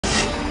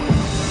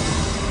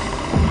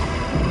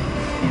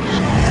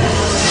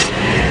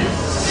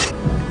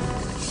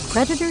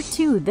Predator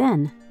 2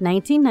 then,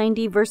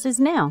 1990 versus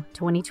now,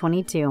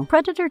 2022.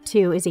 Predator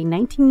 2 is a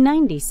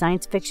 1990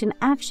 science fiction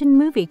action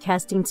movie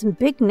casting some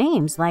big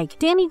names like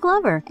Danny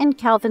Glover and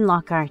Calvin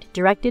Lockhart.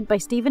 Directed by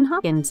Stephen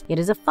Hawkins, it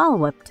is a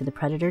follow-up to the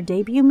Predator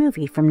debut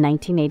movie from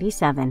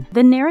 1987.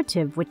 The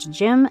narrative, which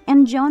Jim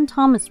and John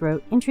Thomas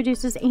wrote,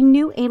 introduces a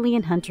new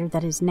alien hunter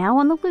that is now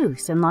on the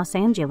loose in Los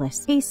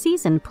Angeles. A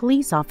seasoned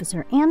police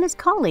officer and his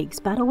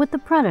colleagues battle with the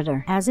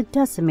Predator as it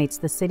decimates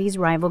the city's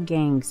rival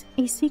gangs.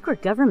 A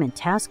secret government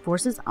task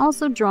force is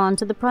also drawn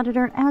to the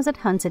Predator as it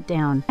hunts it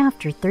down.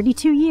 After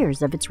 32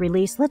 years of its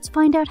release, let's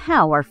find out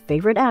how our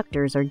favorite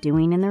actors are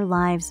doing in their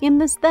lives in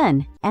this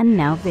then and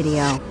now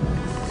video.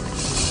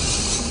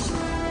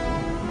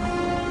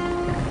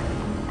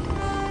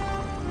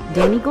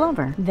 Danny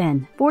Glover,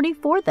 then.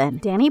 44 then.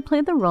 Danny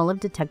played the role of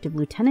Detective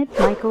Lieutenant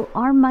Michael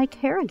R. Mike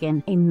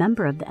Harrigan, a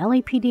member of the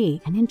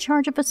LAPD and in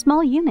charge of a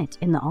small unit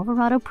in the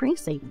Alvarado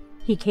precinct.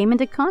 He came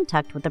into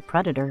contact with the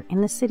Predator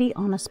in the city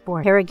on a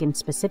sport. Harrigan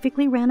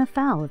specifically ran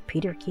afoul of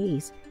Peter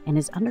Keyes and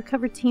his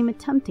undercover team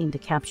attempting to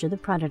capture the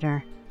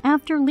Predator.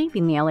 After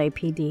leaving the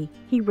LAPD,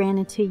 he ran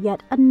into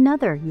yet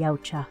another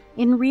Yautja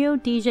in Rio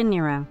de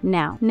Janeiro.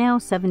 Now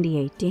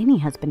 78, Danny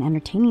has been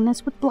entertaining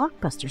us with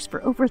blockbusters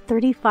for over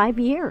 35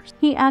 years.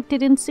 He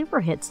acted in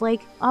super hits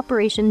like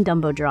Operation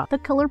Dumbo Drop, The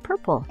Color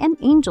Purple, and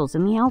Angels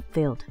in the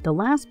Outfield, The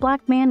Last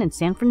Black Man in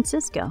San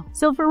Francisco,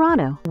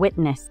 Silverado,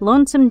 Witness,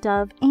 Lonesome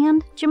Dove,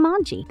 and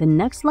Jumanji: The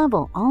Next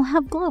Level all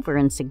have Glover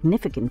in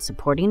significant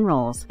supporting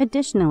roles.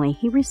 Additionally,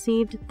 he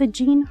received the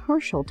Jean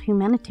Hersholt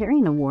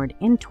Humanitarian Award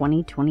in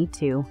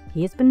 2022.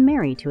 He has been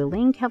married to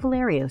Elaine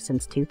Cavalario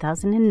since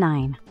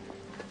 2009.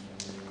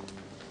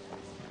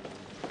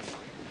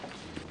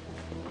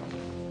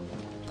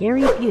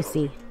 Gary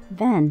Busey,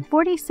 then.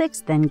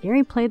 46 then,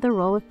 Gary played the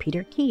role of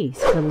Peter Keyes,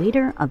 the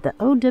leader of the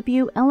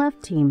OWLF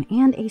team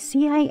and a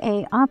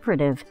CIA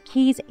operative.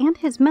 Keyes and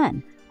his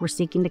men were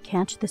seeking to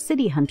catch the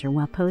city hunter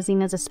while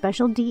posing as a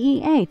special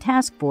DEA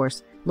task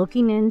force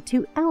looking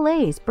into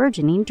LA's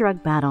burgeoning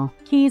drug battle.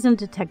 Keyes and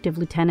Detective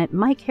Lieutenant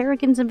Mike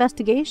Harrigan's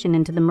investigation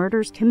into the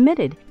murders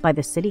committed by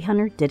the city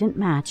hunter didn't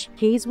match.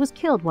 Keyes was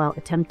killed while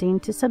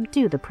attempting to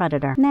subdue the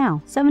Predator.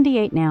 Now,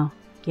 78 now.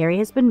 Gary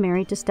has been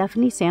married to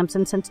Stephanie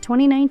Sampson since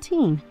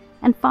 2019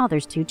 and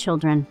fathers 2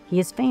 children. He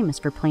is famous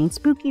for playing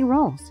spooky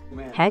roles.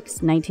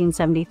 Hex,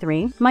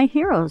 1973. My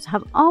Heroes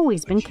Have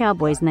Always Been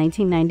Cowboys,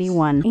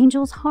 1991.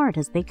 Angels Hard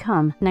as They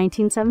Come,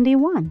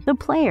 1971. The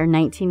Player,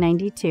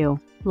 1992.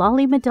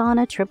 Lolly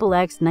Madonna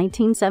XXX,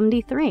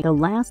 1973. The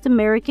Last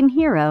American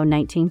Hero,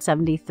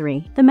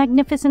 1973. The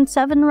Magnificent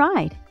Seven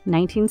Ride,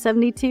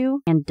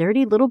 1972. And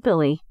Dirty Little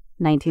Billy,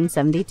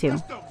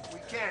 1972.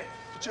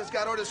 Just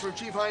got orders from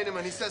Chief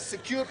Heineman. He says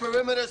secure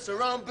perimeter,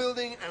 surround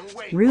building, and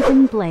wait.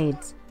 Ruben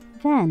Blades.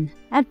 Then,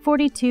 at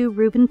 42,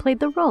 Ruben played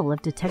the role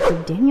of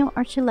Detective Daniel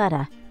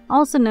Archuleta,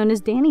 also known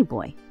as Danny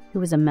Boy, who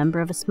was a member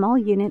of a small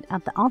unit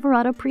at the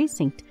Alvarado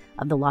precinct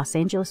of the Los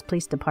Angeles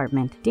Police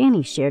Department.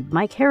 Danny shared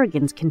Mike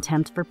Harrigan's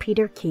contempt for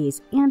Peter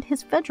Keyes and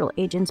his federal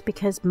agents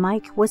because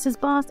Mike was his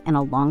boss and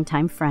a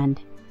longtime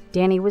friend.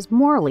 Danny was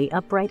morally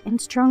upright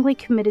and strongly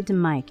committed to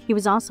Mike. He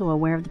was also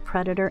aware of the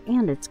Predator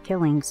and its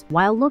killings.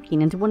 While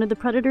looking into one of the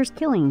Predator's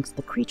killings,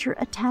 the creature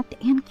attacked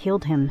and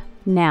killed him.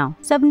 Now,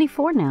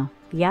 74 now.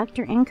 The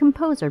actor and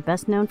composer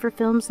best known for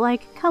films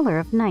like Color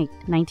of Night,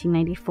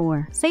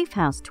 1994, Safe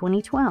House,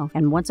 2012,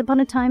 and Once Upon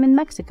a Time in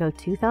Mexico,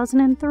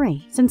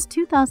 2003. Since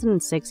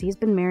 2006, he has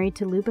been married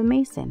to Luba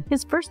Mason.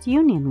 His first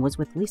union was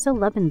with Lisa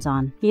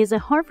Lebenzon. He is a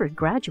Harvard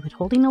graduate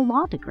holding a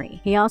law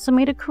degree. He also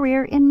made a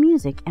career in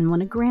music and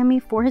won a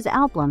Grammy for his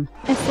album,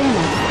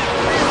 Escenas.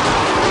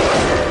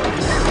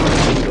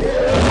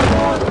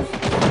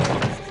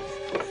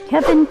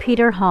 Kevin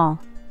Peter Hall,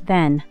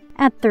 then.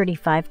 At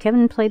 35,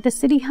 Kevin played the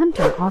city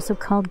hunter, also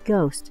called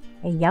Ghost,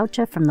 a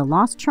Yautja from the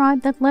Lost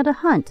Tribe that led a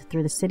hunt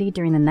through the city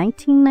during the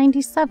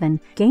 1997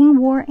 gang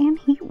war and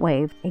heat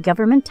wave. A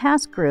government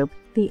task group,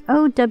 the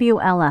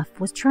OWLF,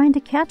 was trying to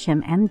catch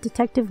him, and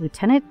Detective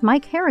Lieutenant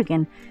Mike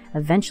Harrigan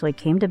eventually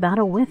came to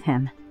battle with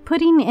him.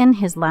 Putting in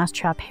his last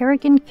trap,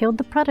 Harrigan killed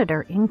the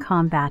Predator in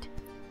combat.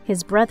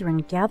 His brethren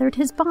gathered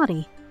his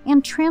body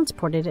and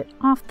transported it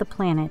off the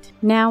planet.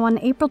 Now, on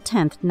April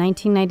 10,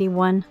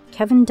 1991,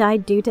 Kevin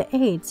died due to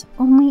AIDS,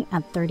 only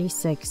at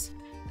 36.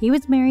 He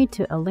was married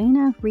to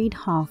Elena Reed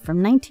Hall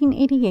from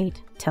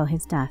 1988 till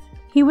his death.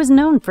 He was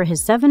known for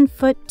his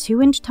 7-foot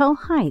 2-inch tall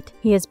height.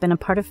 He has been a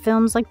part of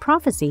films like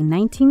Prophecy,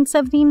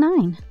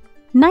 1979,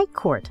 Night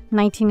Court,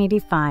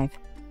 1985,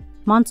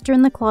 Monster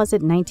in the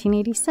Closet,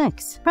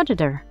 1986,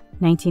 Predator,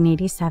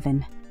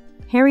 1987,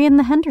 Harry and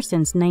the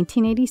Hendersons,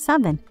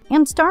 1987,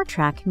 and Star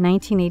Trek,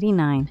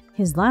 1989.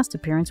 His last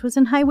appearance was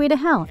in Highway to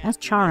Hell as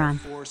Charon.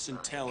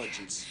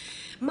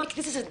 Mike,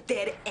 this is a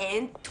dead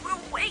end.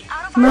 We're way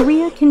out of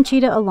Maria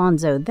Conchita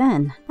Alonso,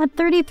 then. At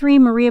 33,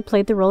 Maria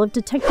played the role of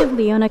Detective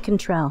Leona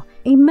Cantrell,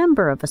 a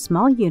member of a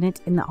small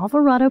unit in the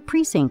Alvarado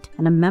precinct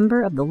and a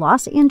member of the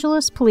Los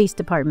Angeles Police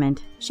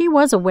Department. She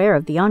was aware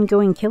of the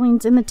ongoing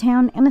killings in the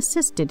town and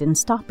assisted in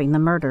stopping the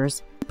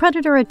murders. The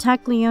predator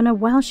attacked Leona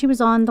while she was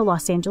on the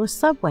Los Angeles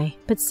subway,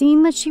 but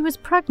seeing that she was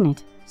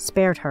pregnant,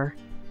 spared her.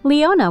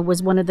 Leona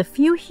was one of the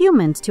few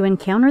humans to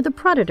encounter the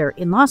predator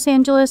in Los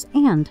Angeles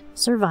and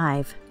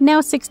survive. Now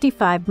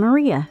 65,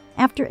 Maria,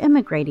 after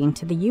immigrating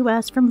to the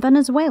U.S. from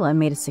Venezuela,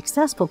 made a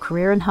successful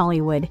career in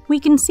Hollywood. We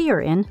can see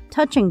her in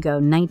Touch and Go,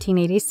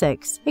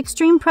 1986,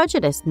 Extreme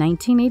Prejudice,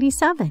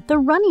 1987, The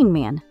Running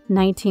Man,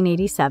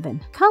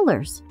 1987,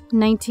 Colors,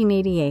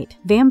 1988,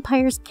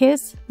 Vampire's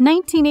Kiss,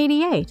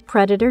 1988,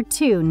 Predator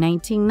 2,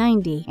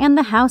 1990, and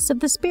The House of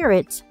the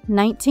Spirits,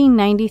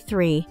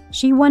 1993.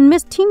 She won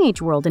Miss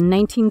Teenage World in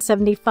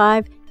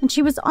 1975, and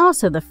she was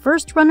also the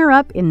first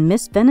runner-up in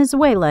Miss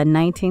Venezuela in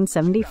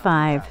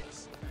 1975.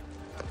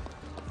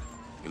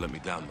 You let me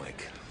down,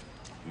 Mike.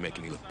 You're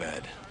making me look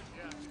bad.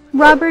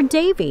 Robert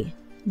Davi.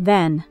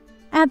 Then,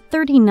 at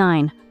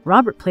 39,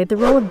 Robert played the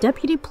role of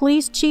Deputy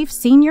Police Chief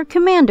Senior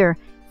Commander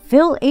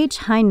Phil H.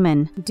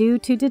 Heineman. Due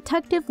to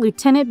Detective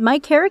Lieutenant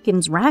Mike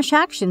Harrigan's rash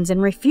actions and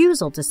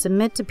refusal to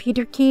submit to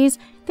Peter Keyes,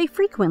 they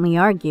frequently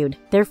argued.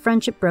 Their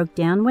friendship broke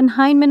down when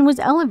Heineman was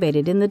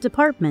elevated in the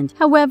department.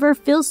 However,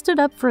 Phil stood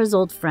up for his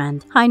old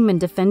friend. Heineman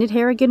defended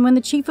Harrigan when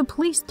the chief of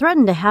police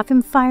threatened to have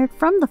him fired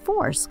from the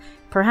force,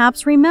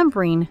 perhaps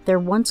remembering their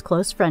once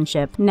close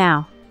friendship.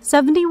 Now,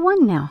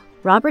 71 now.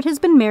 Robert has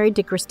been married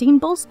to Christine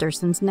Bolster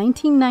since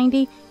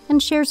 1990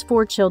 and shares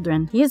 4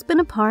 children. He has been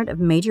a part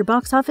of major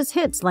box office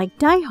hits like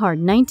Die Hard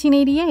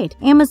 1988,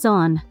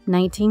 Amazon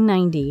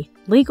 1990,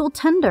 Legal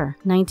Tender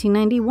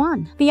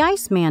 1991, The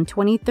Iceman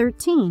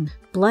 2013,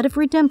 Blood of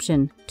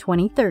Redemption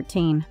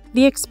 2013,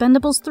 The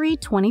Expendables 3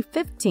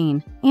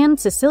 2015, and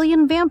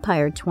Sicilian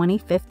Vampire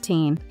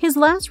 2015. His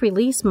last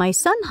release, My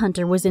Son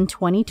Hunter, was in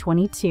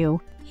 2022.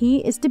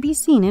 He is to be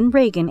seen in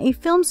Reagan, a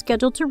film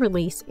scheduled to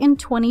release in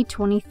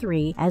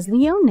 2023 as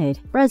Leonid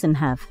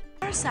Brezhnev.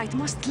 Parasite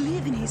must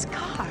live in his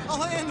car.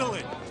 I'll handle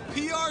it.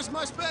 PR's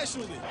my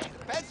specialty.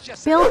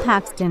 Bill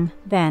Paxton.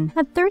 Then,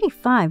 at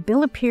 35,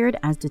 Bill appeared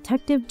as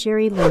Detective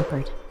Jerry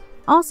Lampert,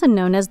 also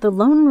known as the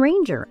Lone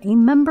Ranger, a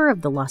member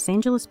of the Los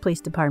Angeles Police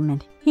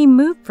Department. He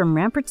moved from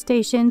Rampart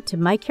Station to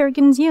Mike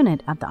Harrigan's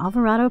unit at the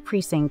Alvarado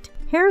Precinct.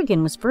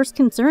 Harrigan was first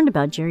concerned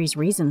about Jerry's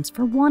reasons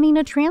for wanting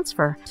a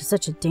transfer to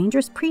such a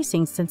dangerous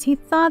precinct since he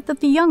thought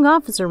that the young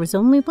officer was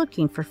only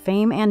looking for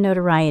fame and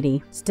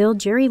notoriety. Still,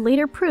 Jerry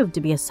later proved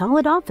to be a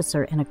solid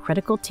officer and a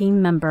critical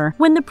team member.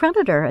 When the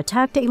Predator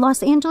attacked a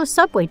Los Angeles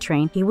subway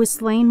train, he was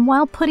slain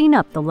while putting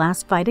up the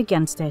last fight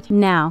against it.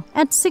 Now,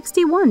 at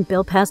 61,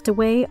 Bill passed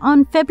away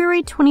on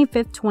February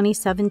 25,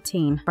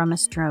 2017 from a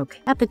stroke.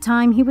 At the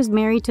time, he was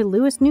married to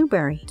Louis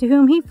Newberry, to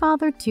whom he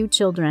fathered 2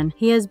 children.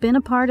 He has been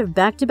a part of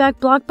back-to-back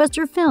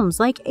blockbuster films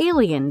like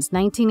Aliens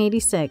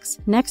 1986,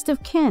 Next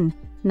of Kin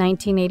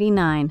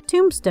 1989,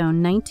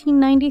 Tombstone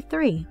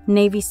 1993,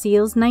 Navy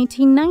SEALs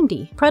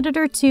 1990,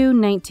 Predator 2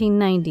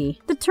 1990,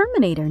 The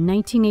Terminator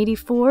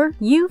 1984,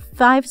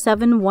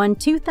 U-571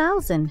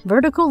 2000,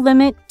 Vertical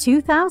Limit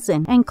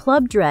 2000, and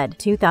Club Dread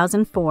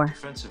 2004.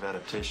 Defensive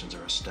adaptations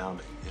are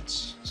astounding.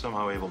 It's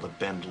somehow able to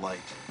bend light.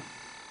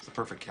 It's the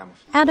perfect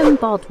camouflage. Adam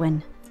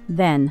Baldwin.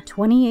 Then,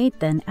 28,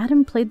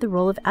 Adam played the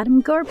role of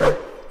Adam Garber,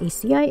 a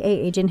CIA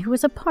agent who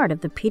was a part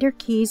of the Peter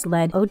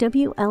Keyes-led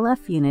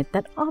OWLF unit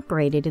that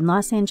operated in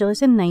Los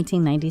Angeles in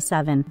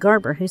 1997.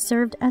 Garber, who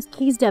served as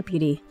Keyes'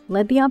 deputy,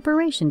 led the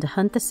operation to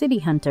hunt the City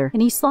Hunter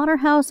in a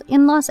slaughterhouse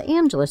in Los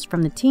Angeles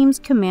from the team's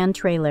command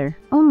trailer.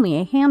 Only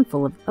a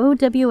handful of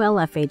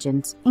OWLF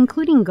agents,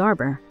 including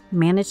Garber,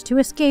 managed to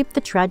escape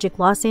the tragic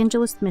Los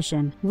Angeles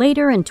mission.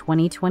 Later in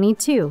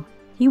 2022,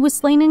 he was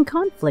slain in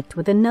conflict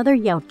with another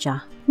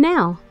Yautja.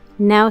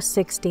 Now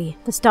 60.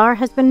 The star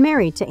has been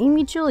married to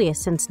Amy Julia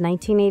since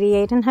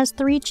 1988 and has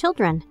 3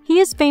 children.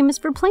 He is famous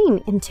for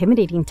playing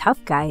intimidating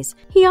tough guys.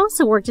 He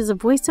also worked as a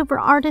voiceover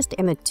artist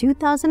in the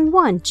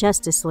 2001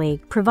 Justice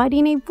League,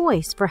 providing a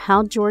voice for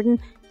Hal Jordan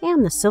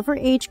and the Silver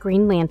Age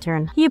Green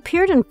Lantern. He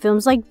appeared in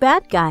films like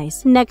Bad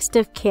Guys, Next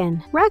of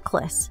Kin,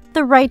 Reckless,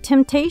 The Right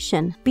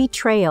Temptation,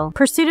 Betrayal,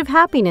 Pursuit of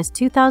Happiness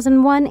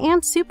 2001,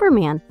 and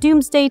Superman,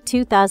 Doomsday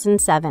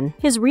 2007.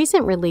 His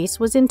recent release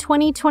was in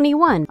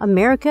 2021,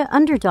 America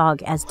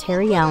Underdog as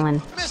Terry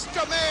Allen.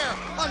 Mr. Mayor,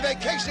 on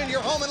vacation in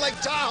your home in Lake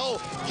Tahoe.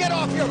 Get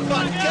off your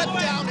butt, get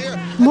down here.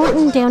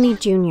 Morton Downey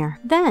Jr.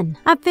 Then,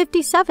 at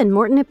 57,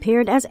 Morton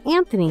appeared as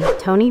Anthony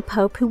Tony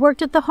Pope, who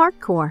worked at The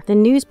Hardcore, the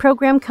news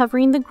program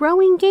covering the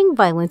growing gang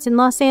violence in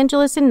Los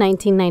Angeles in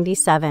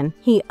 1997.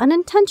 He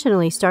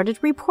unintentionally started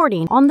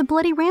reporting on the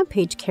bloody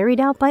rampage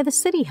carried out by the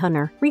City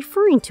Hunter,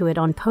 referring to it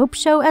on Pope's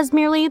show as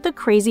merely the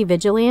crazy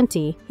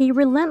vigilante. He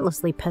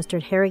relentlessly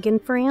pestered Harrigan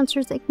for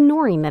answers,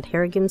 ignoring that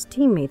Harrigan's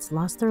teammates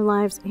lost their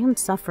lives and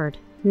suffered.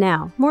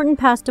 Now, Morton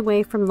passed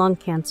away from lung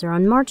cancer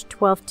on March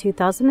 12,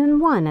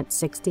 2001 at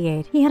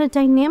 68. He had a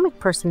dynamic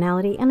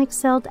personality and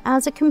excelled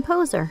as a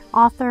composer,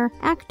 author,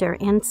 actor,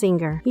 and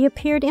singer. He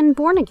appeared in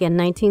Born Again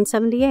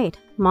 1978,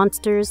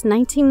 Monsters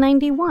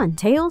 1991,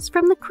 Tales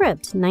from the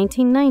Crypt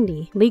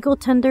 1990, Legal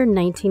Tender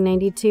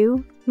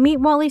 1992,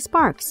 Meet Wally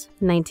Sparks,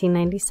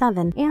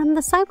 1997, and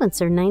The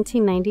Silencer,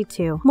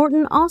 1992.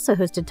 Morton also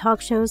hosted talk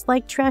shows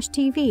like Trash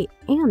TV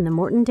and The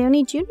Morton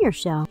Downey Jr.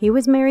 Show. He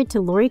was married to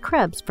Laurie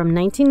Krebs from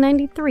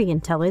 1993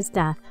 until his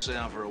death. Sit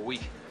down for a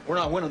week. We're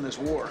not winning this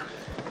war.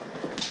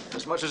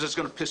 As much as it's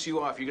going to piss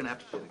you off, you're going to have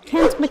to pay the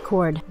Kent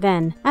McCord.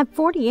 Then, at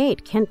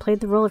 48, Kent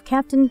played the role of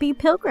Captain B.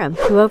 Pilgrim,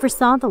 who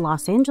oversaw the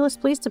Los Angeles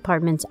Police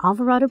Department's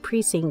Alvarado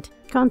precinct.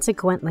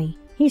 Consequently,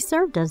 he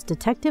served as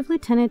Detective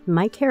Lieutenant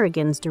Mike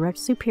Harrigan's direct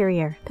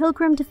superior.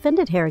 Pilgrim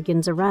defended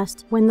Harrigan's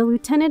arrest. When the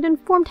lieutenant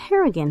informed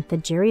Harrigan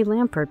that Jerry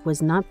Lampert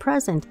was not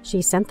present,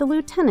 she sent the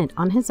lieutenant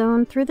on his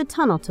own through the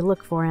tunnel to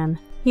look for him.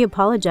 He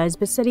apologized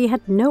but said he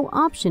had no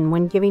option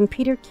when giving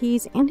Peter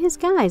Keyes and his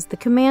guys the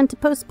command to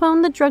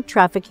postpone the drug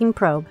trafficking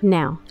probe.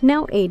 Now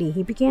 80,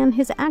 he began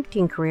his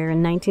acting career in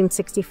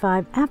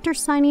 1965 after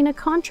signing a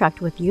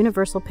contract with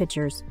Universal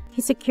Pictures.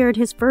 He secured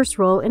his first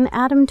role in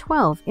Adam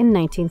 12 in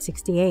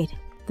 1968.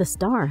 The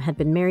star had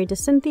been married to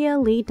Cynthia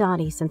Lee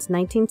Dottie since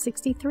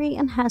 1963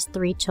 and has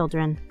 3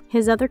 children.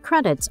 His other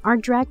credits are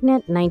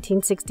Dragnet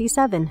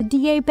 1967,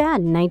 D.A.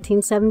 Bad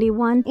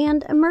 1971,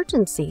 and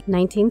Emergency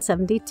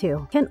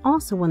 1972. Kent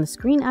also won the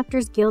Screen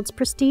Actors Guild's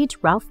prestige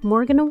Ralph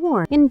Morgan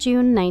Award in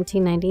June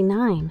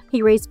 1999.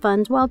 He raised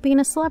funds while being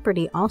a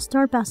celebrity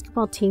all-star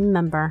basketball team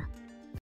member.